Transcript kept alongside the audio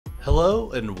Hello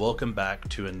and welcome back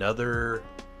to another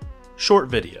short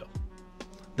video.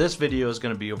 This video is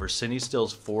going to be over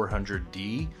Cinestill's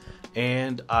 400D,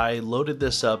 and I loaded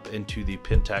this up into the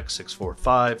Pentax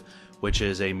 645, which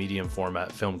is a medium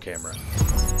format film camera.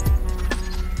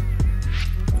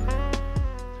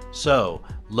 So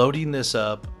loading this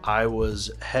up, I was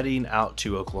heading out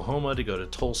to Oklahoma to go to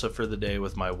Tulsa for the day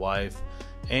with my wife,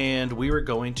 and we were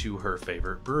going to her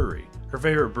favorite brewery. Her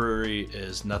favorite brewery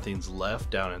is Nothing's Left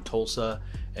down in Tulsa,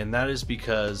 and that is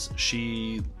because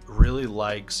she really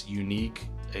likes unique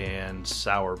and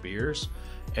sour beers,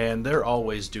 and they're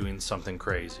always doing something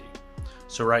crazy.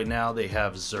 So right now they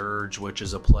have Zurge, which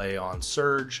is a play on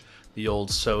Surge, the old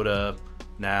soda,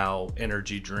 now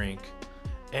energy drink.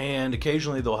 And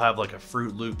occasionally they'll have like a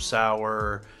Fruit Loop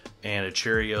sour and a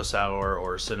Cheerio sour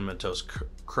or a Cinnamon Toast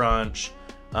Crunch.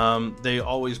 They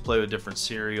always play with different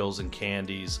cereals and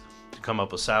candies to come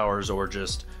up with sours or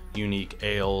just unique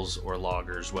ales or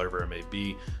lagers, whatever it may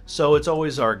be. So it's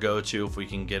always our go-to if we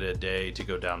can get a day to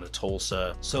go down to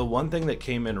Tulsa. So one thing that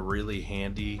came in really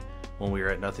handy when we were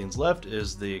at Nothing's Left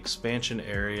is the expansion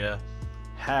area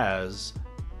has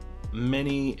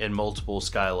many and multiple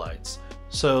skylights.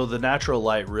 So the natural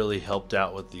light really helped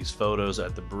out with these photos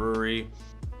at the brewery.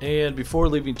 And before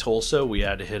leaving Tulsa, we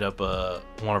had to hit up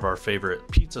one of our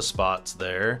favorite pizza spots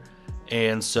there.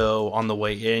 And so on the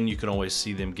way in, you can always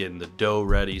see them getting the dough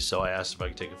ready. So I asked if I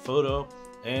could take a photo,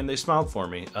 and they smiled for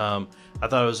me. I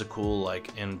thought it was a cool,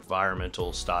 like,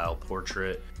 environmental style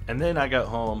portrait. And then I got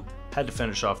home, had to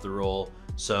finish off the roll.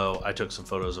 So I took some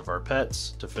photos of our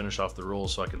pets to finish off the roll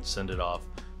so I can send it off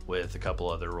with a couple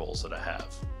other rolls that I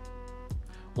have.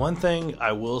 One thing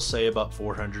I will say about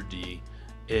 400D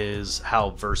is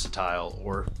how versatile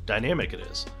or dynamic it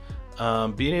is.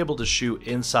 Being able to shoot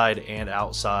inside and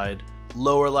outside,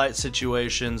 lower light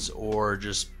situations, or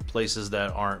just places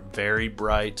that aren't very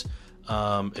bright.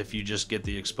 If you just get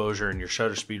the exposure and your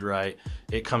shutter speed right,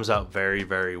 it comes out very,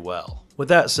 very well. With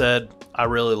that said, I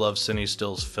really love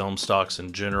Cinestill's film stocks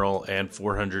in general, and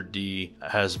 400D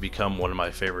has become one of my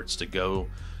favorites to go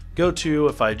to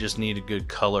if I just need a good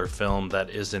color film that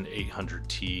isn't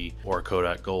 800T or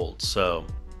Kodak Gold. So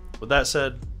with that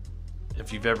said,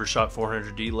 if you've ever shot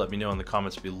 400D, let me know in the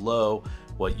comments below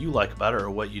what you like about it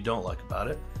or what you don't like about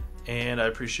it. And I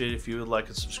appreciate if you would like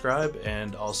and subscribe,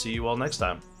 and I'll see you all next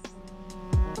time.